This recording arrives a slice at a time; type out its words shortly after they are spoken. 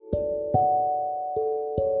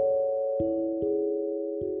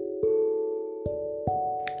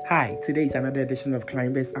Hi, today is another edition of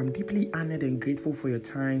Climbers. I'm deeply honored and grateful for your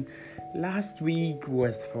time. Last week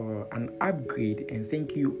was for an upgrade, and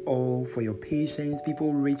thank you all for your patience.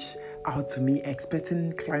 People reached out to me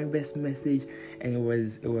expecting Climbers message, and it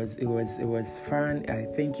was fun. I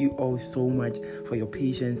thank you all so much for your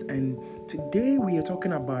patience. And today we are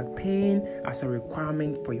talking about pain as a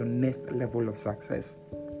requirement for your next level of success.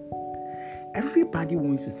 Everybody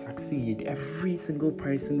wants to succeed. Every single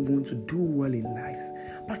person wants to do well in life.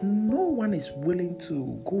 But no one is willing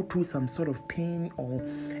to go through some sort of pain or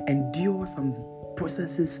endure some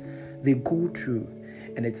processes they go through.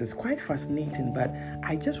 And it is quite fascinating, but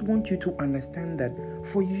I just want you to understand that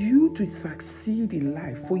for you to succeed in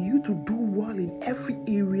life, for you to do well in every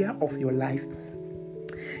area of your life,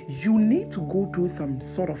 you need to go through some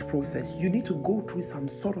sort of process. You need to go through some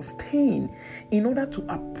sort of pain in order to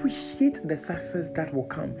appreciate the success that will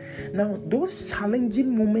come. Now, those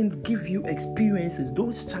challenging moments give you experiences.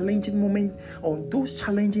 Those challenging moments or those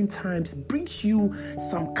challenging times brings you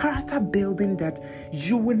some character building that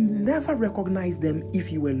you will never recognize them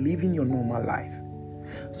if you were living your normal life.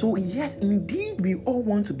 So yes, indeed, we all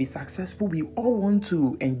want to be successful. We all want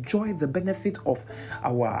to enjoy the benefit of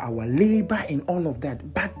our labor and all of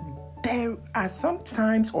that. But there are some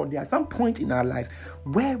times or there are some points in our life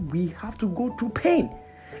where we have to go through pain.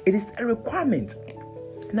 It is a requirement.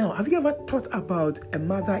 Now, have you ever thought about a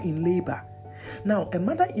mother in labor? Now, a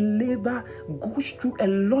mother in labor goes through a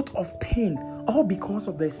lot of pain, all because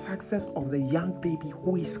of the success of the young baby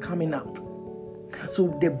who is coming out. So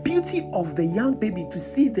the beauty of the young baby, to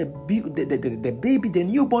see the baby, the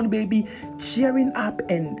newborn baby cheering up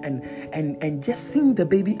and just seeing the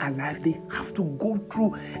baby alive, they have to go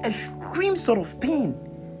through extreme sort of pain,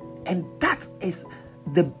 and that is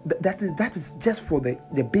just for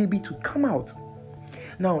the baby to come out.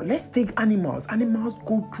 Now let's take animals. Animals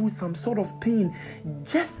go through some sort of pain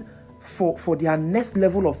just for their next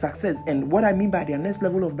level of success. And what I mean by their next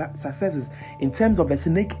level of success is in terms of a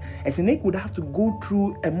snake would have to go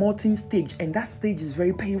through a molting stage, and that stage is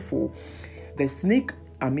very painful. The snake,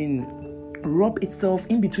 rub itself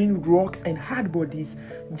in between rocks and hard bodies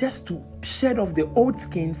just to shed off the old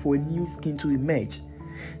skin for a new skin to emerge.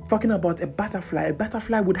 Talking about a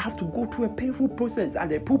butterfly would have to go through a painful process. At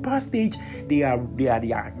the pupa stage, they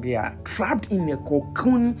are trapped in a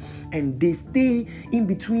cocoon, and they stay in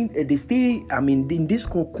between. In this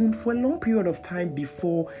cocoon for a long period of time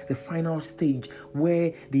before the final stage,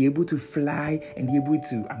 where they're able to fly and they're able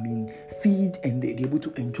to feed and they're able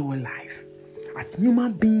to enjoy life. As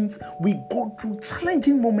human beings, we go through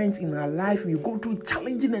challenging moments in our life. We go through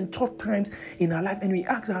challenging and tough times in our life, and we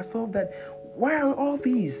ask ourselves that, why are all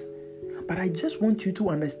these? But I just want you to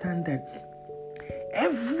understand that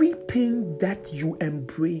every pain that you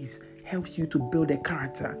embrace helps you to build a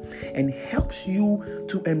character and helps you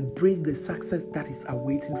to embrace the success that is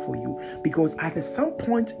awaiting for you. Because at some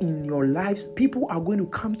point in your lives, people are going to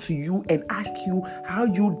come to you and ask you how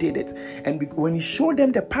you did it. And when you show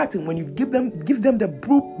them the pattern, when you give them the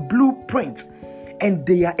blueprint, and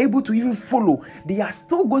they are able to even follow, they are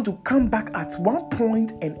still going to come back at one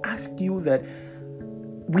point and ask you that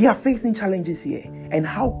we are facing challenges here, and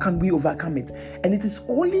how can we overcome it? And it is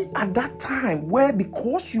only at that time where,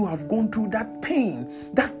 because you have gone through that pain,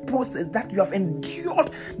 that process, that you have endured,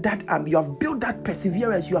 that you have built that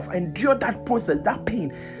perseverance, you have endured that process, that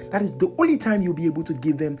pain, that is the only time you'll be able to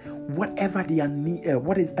give them whatever they need,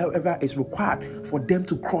 whatever is required for them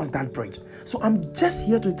to cross that bridge. So I'm just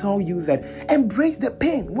here to tell you that embrace the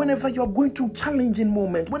pain whenever you're going through challenging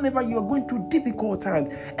moments, whenever you're going through difficult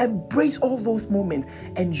times. Embrace all those moments,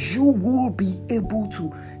 and you will be able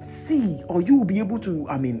to see, or you will be able to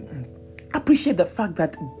appreciate the fact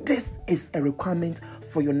that this is a requirement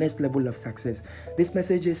for your next level of success. This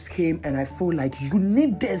messages came, and I feel like you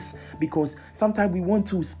need this, because sometimes we want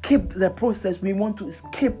to skip the process. We want to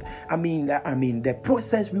skip the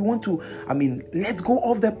process. We want to let's go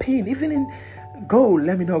off the pain.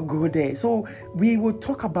 Let me not go there. So we will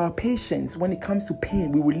talk about patience. When it comes to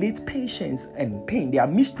pain, we relate patience and pain. There are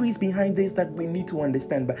mysteries behind this that we need to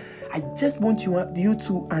understand. But I just want you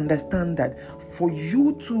to understand that for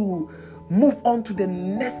you to move on to the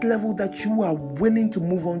next level that you are willing to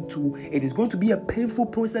move on to, it is going to be a painful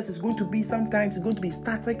process. It's going to be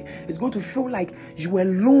static. It's going to feel like you are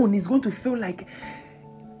alone. It's going to feel like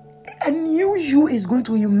a new you is going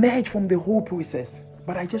to emerge from the whole process.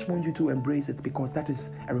 But I just want you to embrace it, because that is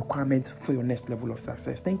a requirement for your next level of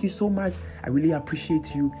success. Thank you so much. I really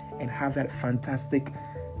appreciate you, and have a fantastic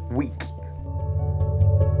week.